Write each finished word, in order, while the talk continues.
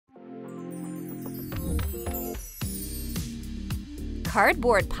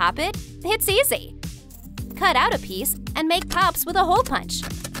cardboard poppet? It's easy. Cut out a piece and make pops with a hole punch.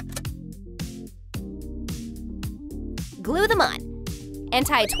 Glue them on and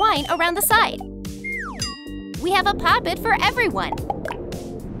tie twine around the side. We have a poppet for everyone.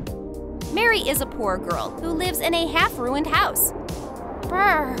 Mary is a poor girl who lives in a half-ruined house.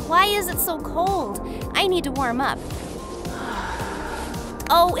 Brr, why is it so cold? I need to warm up.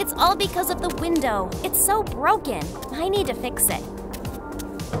 Oh, it's all because of the window. It's so broken. I need to fix it.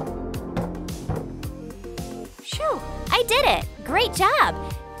 Phew, I did it! Great job!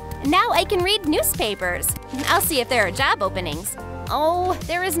 Now I can read newspapers. I'll see if there are job openings. Oh,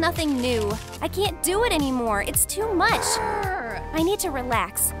 there is nothing new. I can't do it anymore. It's too much. I need to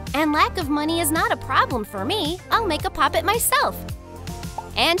relax. And lack of money is not a problem for me. I'll make a poppet myself.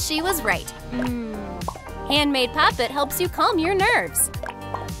 And she was right. Handmade poppet helps you calm your nerves.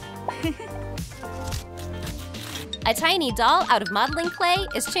 A tiny doll out of modeling clay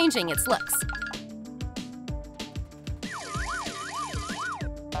is changing its looks.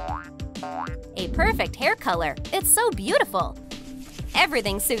 A perfect hair color. It's so beautiful.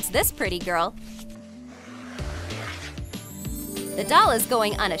 Everything suits this pretty girl. The doll is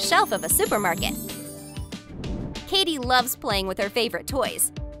going on a shelf of a supermarket. Katie loves playing with her favorite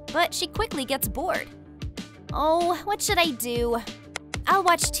toys, but she quickly gets bored. Oh, what should I do? I'll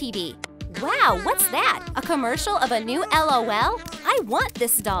watch TV. Wow, what's that? A commercial of a new LOL? I want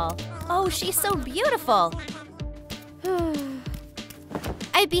this doll. Oh, she's so beautiful.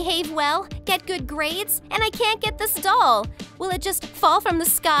 I behave well, get good grades, and I can't get this doll. Will it just fall from the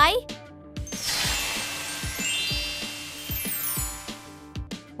sky?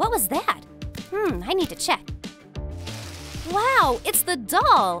 What was that? I need to check. Wow, it's the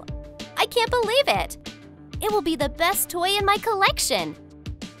doll. I can't believe it. It will be the best toy in my collection.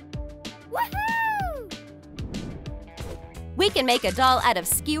 Woohoo! We can make a doll out of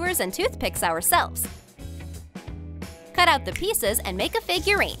skewers and toothpicks ourselves. Cut out the pieces and make a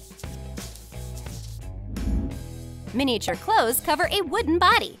figurine. Miniature clothes cover a wooden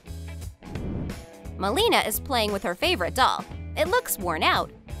body. Melina is playing with her favorite doll. It looks worn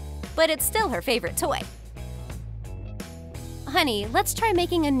out, but it's still her favorite toy. Honey, let's try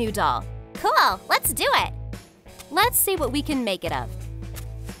making a new doll. Cool, let's do it. Let's see what we can make it of.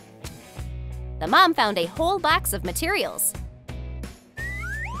 The mom found a whole box of materials.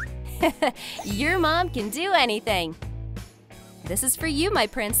 Your mom can do anything. This is for you, my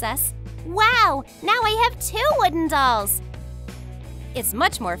princess. Wow, now I have 2 wooden dolls. It's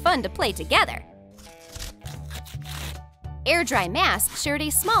much more fun to play together. Air Dry Mask shared a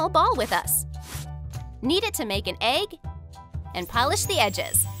small ball with us. Knead it to make an egg and polish the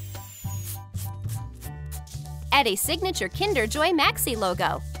edges. Add a signature Kinder Joy Maxi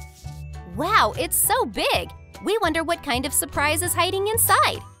logo. Wow, it's so big! We wonder what kind of surprise is hiding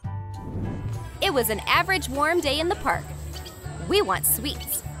inside. It was an average warm day in the park. We want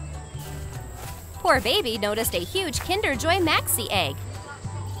sweets. Poor baby noticed a huge Kinder Joy Maxi egg.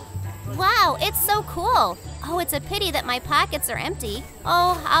 Wow, it's so cool! Oh, it's a pity that my pockets are empty.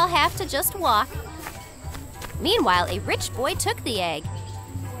 Oh, I'll have to just walk. Meanwhile, a rich boy took the egg.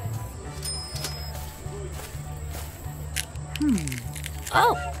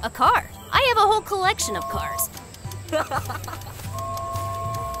 Oh, a car. I have a whole collection of cars.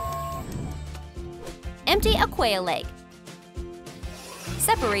 Empty a quail egg.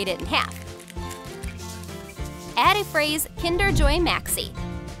 Separate it in half. Add a phrase Kinder Joy Maxi.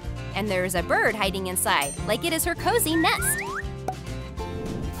 And there's a bird hiding inside, like it is her cozy nest.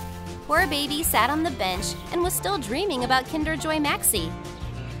 Poor baby sat on the bench and was still dreaming about Kinder Joy Maxi.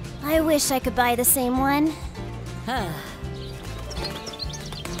 I wish I could buy the same one.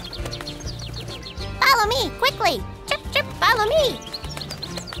 Follow me, quickly! Chip, chip, follow me!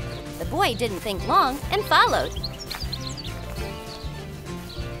 The boy didn't think long and followed.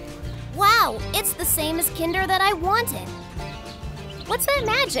 Wow, it's the same as Kinder that I wanted. What's that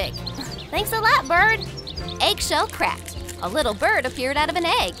magic? Thanks a lot, bird. Eggshell cracked. A little bird appeared out of an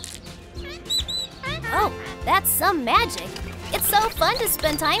egg. Oh, that's some magic. It's so fun to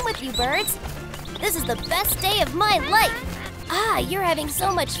spend time with you, birds. This is the best day of my life. Ah, you're having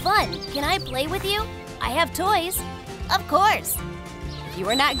so much fun. Can I play with you? I have toys. Of course. If you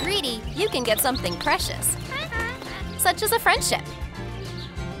are not greedy, you can get something precious, such as a friendship.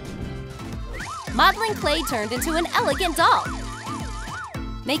 Modeling clay turned into an elegant doll.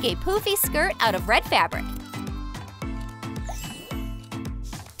 Make a poofy skirt out of red fabric.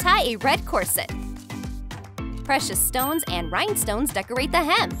 Tie a red corset. Precious stones and rhinestones decorate the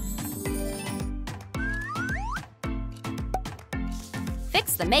hem.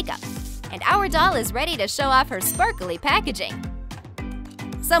 Fix the makeup, and our doll is ready to show off her sparkly packaging.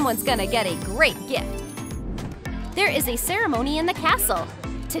 Someone's gonna get a great gift. There is a ceremony in the castle.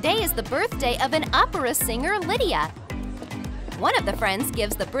 Today is the birthday of an opera singer, Lydia. One of the friends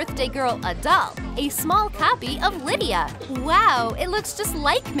gives the birthday girl a doll, a small copy of Lydia. Wow, it looks just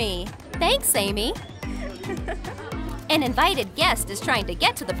like me. Thanks, Amy. An invited guest is trying to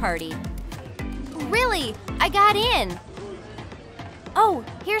get to the party. Really? I got in. Oh,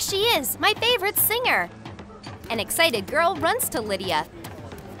 here she is, my favorite singer. An excited girl runs to Lydia.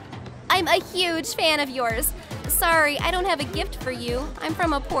 I'm a huge fan of yours. Sorry, I don't have a gift for you. I'm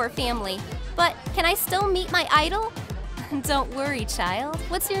from a poor family. But can I still meet my idol? Don't worry, child.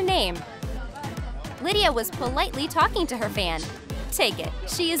 What's your name? Lydia was politely talking to her fan. Take it,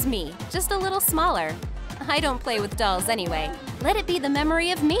 she is me, just a little smaller. I don't play with dolls anyway. Let it be the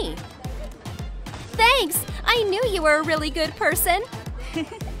memory of me. Thanks! I knew you were a really good person.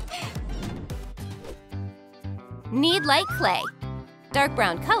 Knead like clay. Dark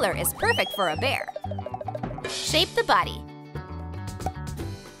brown color is perfect for a bear. Shape the body.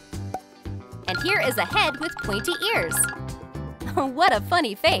 And here is a head with pointy ears. What a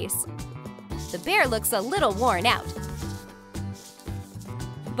funny face. The bear looks a little worn out,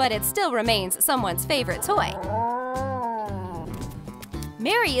 but it still remains someone's favorite toy.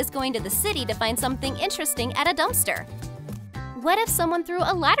 Mary is going to the city to find something interesting at a dumpster. What if someone threw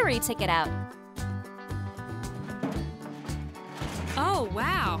a lottery ticket out? Oh,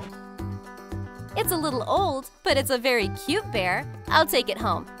 wow. It's a little old, but it's a very cute bear. I'll take it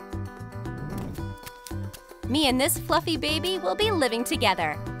home. Me and this fluffy baby will be living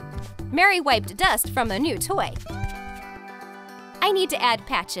together. Mary wiped dust from a new toy. I need to add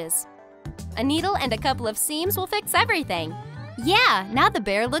patches. A needle and a couple of seams will fix everything. Yeah, now the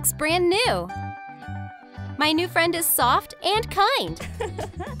bear looks brand new. My new friend is soft and kind.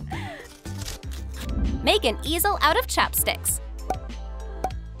 Make an easel out of chopsticks.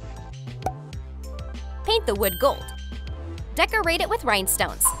 Paint the wood gold. Decorate it with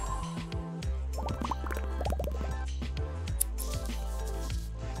rhinestones.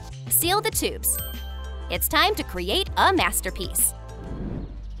 Seal the tubes. It's time to create a masterpiece.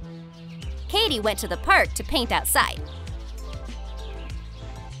 Katie went to the park to paint outside.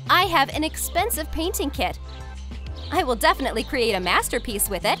 I have an expensive painting kit. I will definitely create a masterpiece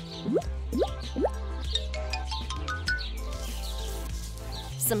with it.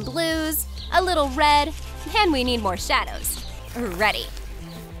 Some blues, a little red, and we need more shadows. Ready.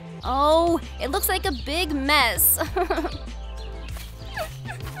 Oh, it looks like a big mess.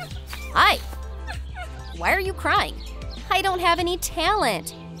 Hi. Why are you crying? I don't have any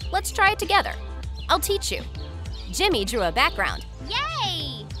talent. Let's try it together. I'll teach you. Jimmy drew a background.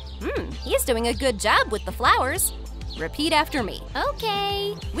 Yay! He's doing a good job with the flowers. Repeat after me.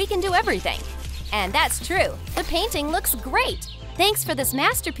 Okay. We can do everything. And that's true. The painting looks great. Thanks for this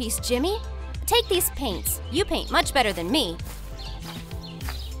masterpiece, Jimmy. Take these paints. You paint much better than me.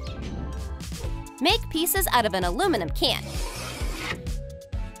 Make pieces out of an aluminum can.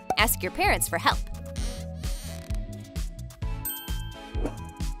 Ask your parents for help.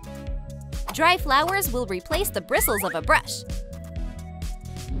 Dry flowers will replace the bristles of a brush.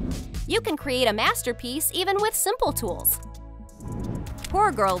 You can create a masterpiece even with simple tools.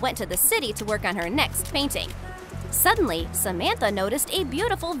 Poor girl went to the city to work on her next painting. Suddenly, Samantha noticed a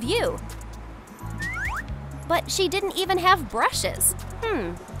beautiful view. But she didn't even have brushes.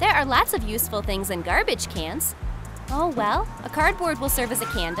 There are lots of useful things in garbage cans. Oh well, a cardboard will serve as a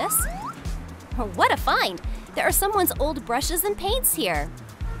canvas. What a find! There are someone's old brushes and paints here.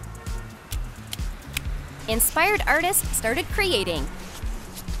 Inspired artists started creating.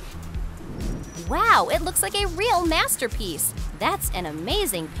 Wow, it looks like a real masterpiece. That's an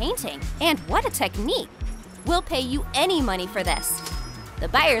amazing painting. And what a technique! We'll pay you any money for this. The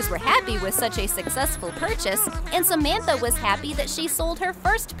buyers were happy with such a successful purchase, and Samantha was happy that she sold her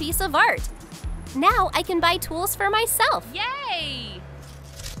first piece of art. Now I can buy tools for myself. Yay!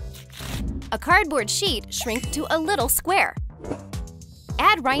 A cardboard sheet shrink to a little square.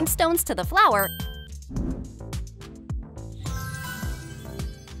 Add rhinestones to the flower.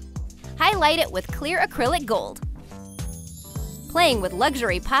 Highlight it with clear acrylic gold. Playing with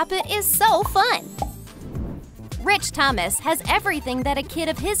luxury poppet is so fun! Rich Thomas has everything that a kid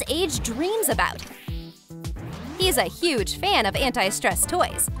of his age dreams about. He's a huge fan of anti-stress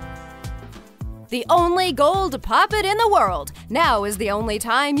toys. The only gold poppet in the world. Now is the only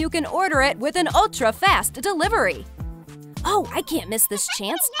time you can order it with an ultra-fast delivery. Oh, I can't miss this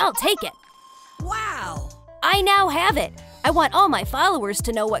chance. I'll take it. Wow! I now have it. I want all my followers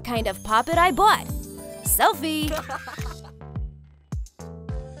to know what kind of poppet I bought. Selfie!